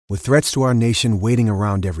With threats to our nation waiting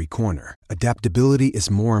around every corner, adaptability is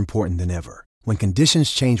more important than ever. When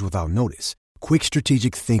conditions change without notice, quick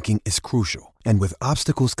strategic thinking is crucial. And with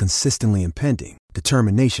obstacles consistently impending,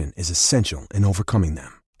 determination is essential in overcoming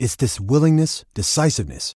them. It's this willingness,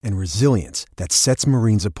 decisiveness, and resilience that sets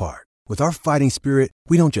Marines apart. With our fighting spirit,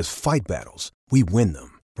 we don't just fight battles, we win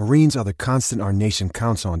them. Marines are the constant our nation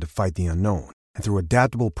counts on to fight the unknown. And through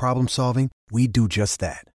adaptable problem solving, we do just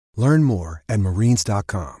that. Learn more at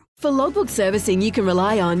marines.com. For logbook servicing you can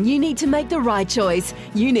rely on, you need to make the right choice.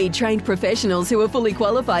 You need trained professionals who are fully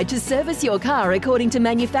qualified to service your car according to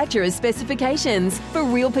manufacturer's specifications. For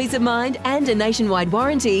real peace of mind and a nationwide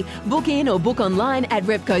warranty, book in or book online at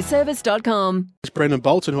repcoservice.com. It's Brendan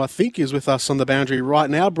Bolton, who I think is with us on the boundary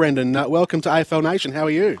right now. Brendan, welcome to AFL Nation. How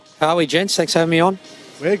are you? How are we, gents? Thanks for having me on.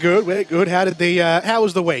 We're good. How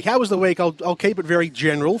was the week? I'll keep it very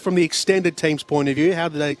general. From the extended team's point of view, how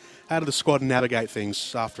did the squad navigate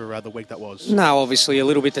things after the week that was? No, obviously a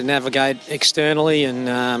little bit to navigate externally and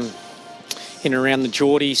in and around the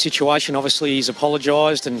Geordie situation. Obviously he's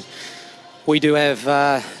apologised, and we do have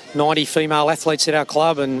 90 female athletes at our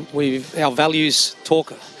club, and our values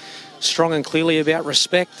talk strong and clearly about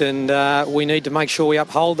respect, and we need to make sure we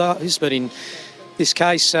uphold those. But in this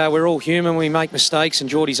case, we're all human. We make mistakes, and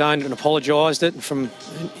Geordie's owned and apologised it. And from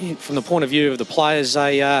the point of view of the players,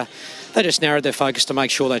 they just narrowed their focus to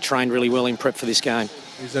make sure they trained really well in prep for this game.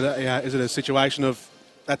 Is it a situation of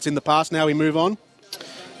that's in the past now, we move on?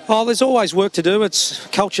 Oh, there's always work to do.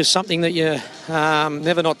 Culture's something that you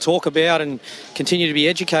never not talk about and continue to be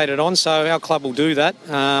educated on, so our club will do that.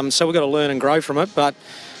 So we've got to learn and grow from it, but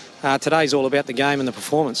today's all about the game and the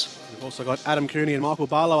performance. We've also got Adam Cooney and Michael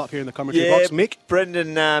Barlow up here in the commentary box. Mick?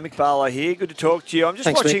 Brendan, Mick Barlow here. Good to talk to you. I'm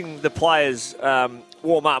just watching the players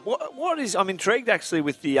warm up. I'm intrigued actually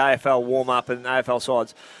with the AFL warm up and AFL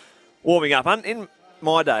sides warming up. In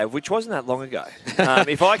my day, which wasn't that long ago,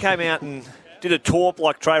 if I came out and did a torp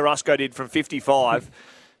like Trey Rusco did from 55,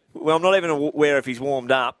 well, I'm not even aware if he's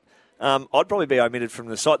warmed up, I'd probably be omitted from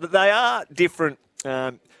the side. They are different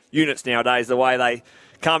units nowadays, the way they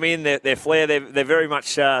come in, their flair, they're very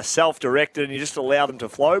much self-directed, and you just allow them to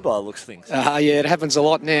flow by the looks of things. Yeah, it happens a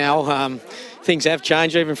lot now. Things have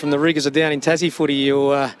changed, even from the riggers are down in Tassie footy.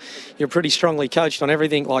 You're pretty strongly coached on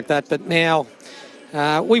everything like that. But now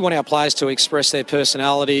we want our players to express their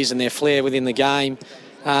personalities and their flair within the game.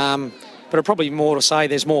 But it's probably more to say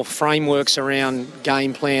there's more frameworks around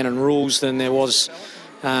game plan and rules than there was,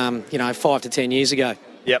 5 to 10 years ago.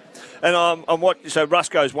 Yep. And so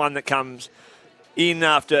Rusco's one that comes in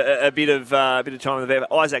after a bit of time in the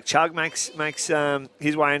VFL. Isaac Chugg makes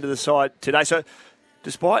his way into the side today. So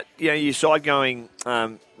despite your side going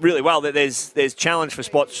really well, there's challenge for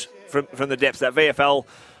spots from the depths. That VFL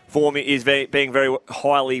form is being very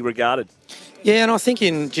highly regarded. Yeah, and I think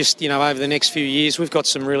in just over the next few years, we've got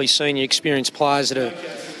some really senior, experienced players that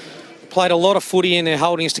have played a lot of footy and they're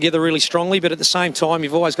holding us together really strongly, but at the same time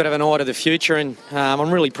you've always got to have an eye to the future, and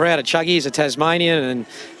I'm really proud of Chuggy. He's a Tasmanian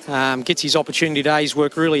and gets his opportunity today. He's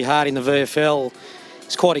worked really hard in the VFL.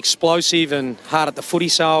 He's quite explosive and hard at the footy,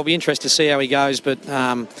 so I'll be interested to see how he goes, but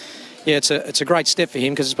it's a great step for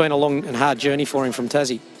him because it's been a long and hard journey for him from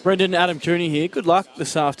Tassie. Brendan, Adam Cooney here. Good luck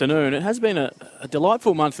this afternoon. It has been a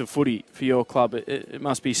delightful month of footy for your club, it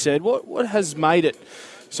must be said. What has made it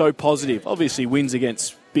so positive? Obviously wins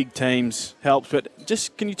against big teams helps, but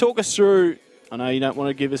just can you talk us through, I know you don't want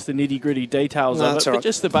to give us the nitty-gritty details of it, but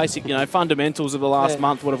just the basic fundamentals of the last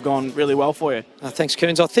month would have gone really well for you. Thanks,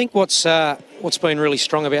 Kearns. I think what's been really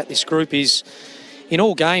strong about this group is in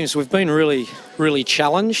all games we've been really, really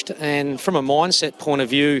challenged, and from a mindset point of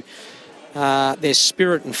view, there's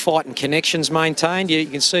spirit and fight and connections maintained. You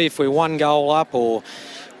can see if we're 1 goal up or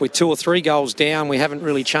we're 2 or 3 goals down, we haven't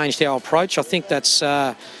really changed our approach. I think that's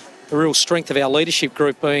the real strength of our leadership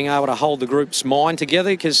group, being able to hold the group's mind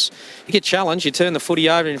together, because you get challenged, you turn the footy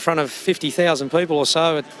over in front of 50,000 people or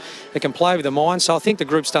so, it can play with the mind. So I think the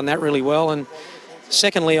group's done that really well. And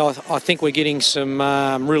secondly, I think we're getting some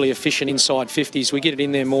really efficient inside 50s. We get it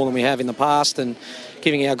in there more than we have in the past, and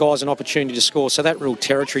giving our guys an opportunity to score. So that real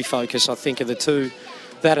territory focus, I think, are the two.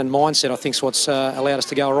 That and mindset, I think, is what's allowed us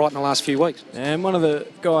to go all right in the last few weeks. And one of the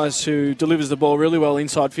guys who delivers the ball really well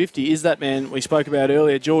inside 50 is that man we spoke about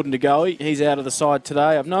earlier, Jordan De Goey. He's out of the side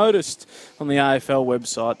today. I've noticed on the AFL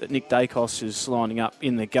website that Nick Dacos is lining up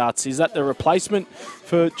in the guts. Is that the replacement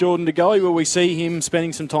for Jordan De Goey? Will we see him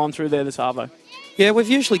spending some time through there this arvo? Yeah, we've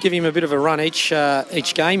usually given him a bit of a run each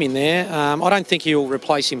game in there. I don't think he'll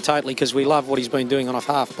replace him totally, because we love what he's been doing on a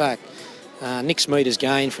half-back. Nick's metres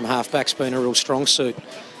gained from half-back's been a real strong suit.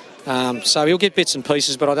 So he'll get bits and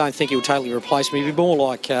pieces, but I don't think he'll totally replace me. He'll be more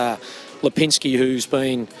like Lipinski, who's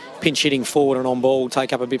been pinch hitting forward and on ball,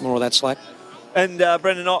 take up a bit more of that slack. And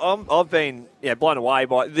Brendan, I've been blown away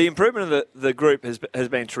by the improvement of the group has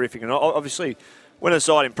been terrific. And obviously, when a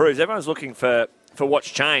side improves, everyone's looking for what's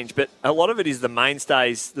changed. But a lot of it is the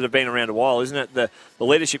mainstays that have been around a while, isn't it? The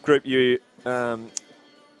leadership group you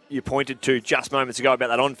pointed to just moments ago about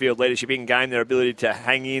that on-field leadership in game, their ability to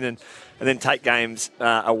hang in and then take games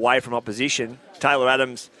away from opposition. Taylor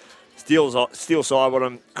Adams, Steele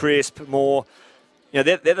Sidebottom, Crisp, Moore.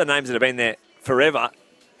 They're the names that have been there forever.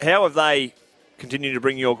 How have they continue to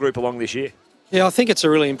bring your group along this year? Yeah, I think it's a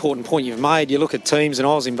really important point you've made. You look at teams, and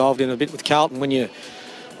I was involved in a bit with Carlton, when you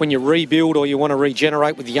rebuild or you want to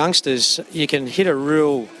regenerate with youngsters, you can hit a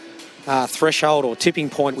real threshold or tipping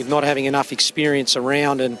point with not having enough experience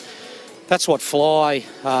around, and that's what Fly,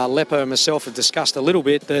 Lepper and myself have discussed a little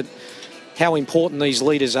bit, that how important these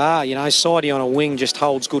leaders are. Sidey on a wing just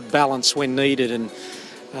holds good balance when needed, and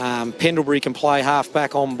Pendlebury can play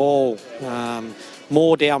half-back on ball.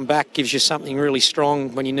 More down back gives you something really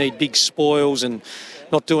strong when you need big spoils and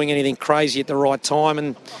not doing anything crazy at the right time.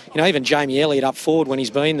 And, even Jamie Elliott up forward when he's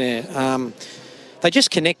been there, they just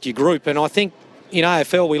connect your group. And I think in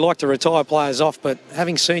AFL we like to retire players off, but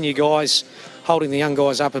having senior guys holding the young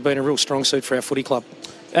guys up have been a real strong suit for our footy club.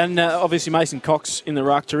 And obviously Mason Cox in the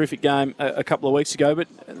ruck, terrific game a couple of weeks ago. But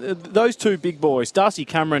those two big boys, Darcy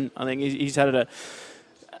Cameron, I think he's had an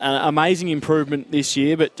amazing improvement this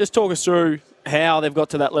year. But just talk us through how they've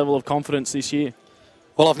got to that level of confidence this year.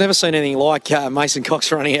 Well, I've never seen anything like Mason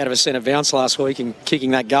Cox running out of a centre bounce last week and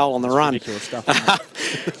kicking that goal on the run. Ridiculous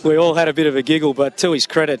stuff. We all had a bit of a giggle, but to his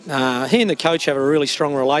credit, he and the coach have a really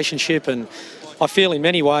strong relationship, and I feel in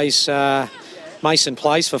many ways Mason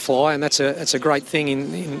plays for Fly, and that's a great thing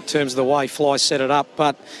in terms of the way Fly set it up.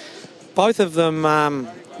 But both of them,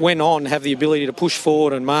 when on, have the ability to push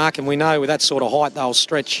forward and mark, and we know with that sort of height they'll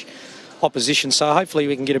stretch opposition, so hopefully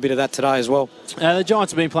we can get a bit of that today as well. The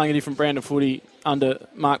Giants have been playing a different brand of footy under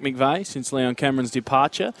Mark McVeigh since Leon Cameron's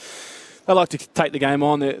departure. They like to take the game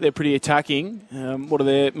on. They're pretty attacking. What are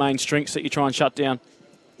their main strengths that you try and shut down?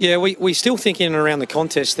 Yeah, we still think in and around the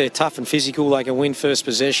contest they're tough and physical. They can win first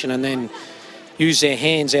possession and then use their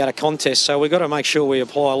hands out of contest. So we've got to make sure we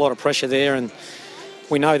apply a lot of pressure there, and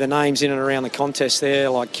we know the names in and around the contest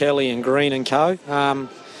there, like Kelly and Green and co.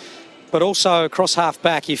 But also across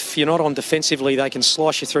half-back, if you're not on defensively, they can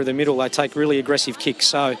slice you through the middle. They take really aggressive kicks.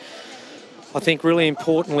 So I think really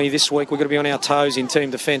importantly this week we've got to be on our toes in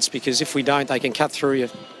team defence, because if we don't, they can cut through you.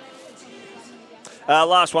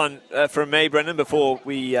 Last one from me, Brendan, before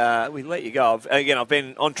we let you go. I've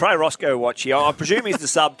been on Trey Roscoe watch here. I presume he's the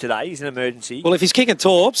sub today. He's an emergency. Well, if he's kicking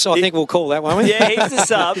torps, I think we'll call that, won't we? Yeah, he's the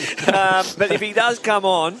sub. But if he does come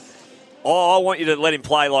on, I want you to let him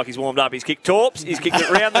play like he's warmed up. He's kicked torps, he's kicked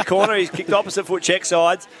it round the corner, he's kicked opposite foot check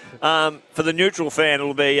sides. For the neutral fan,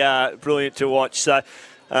 it'll be brilliant to watch. So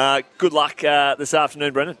good luck this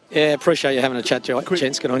afternoon, Brendan. Yeah, appreciate you having a chat,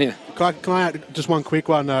 gents. Good on you. Can I add just one quick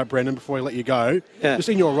one, Brendan, before we let you go? Yeah. Just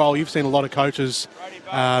in your role, you've seen a lot of coaches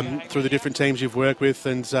through the different teams you've worked with,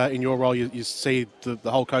 and in your role, you see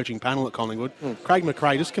the whole coaching panel at Collingwood. Craig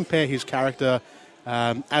McRae, just compare his character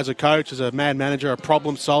as a coach, as a man manager, a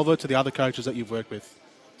problem solver, to the other coaches that you've worked with.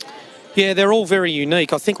 Yeah, they're all very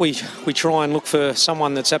unique. I think we try and look for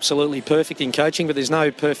someone that's absolutely perfect in coaching, but there's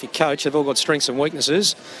no perfect coach. They've all got strengths and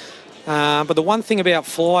weaknesses. But the one thing about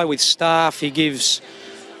Fly with staff, he gives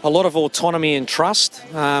a lot of autonomy and trust,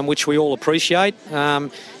 which we all appreciate.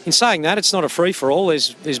 In saying that, it's not a free-for-all.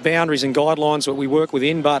 There's boundaries and guidelines that we work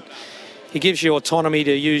within, but he gives you autonomy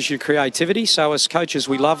to use your creativity. So as coaches,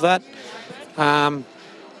 we love that.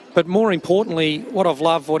 But more importantly, what I've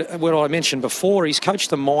loved, what I mentioned before, he's coached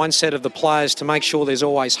the mindset of the players to make sure there's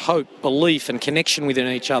always hope, belief and connection within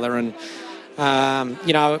each other. And,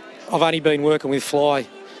 I've only been working with Fly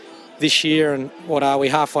this year, and what are we,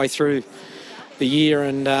 halfway through the year,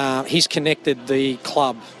 and he's connected the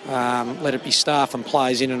club, let it be staff and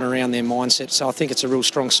players, in and around their mindset. So I think it's a real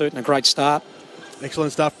strong suit and a great start.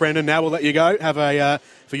 Excellent stuff, Brendan. Now we'll let you go.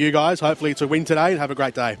 For you guys, hopefully it's a win today, and have a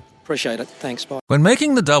great day. Appreciate it. Thanks, bye. When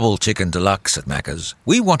making the double chicken deluxe at Macca's,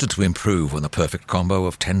 we wanted to improve on the perfect combo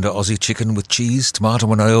of tender Aussie chicken with cheese, tomato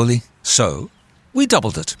and aioli. So, we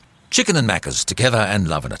doubled it. Chicken and Macca's, together and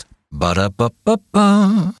loving it.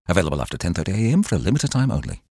 Ba-da-ba-ba-ba. Available after 10:30 a.m. for a limited time only.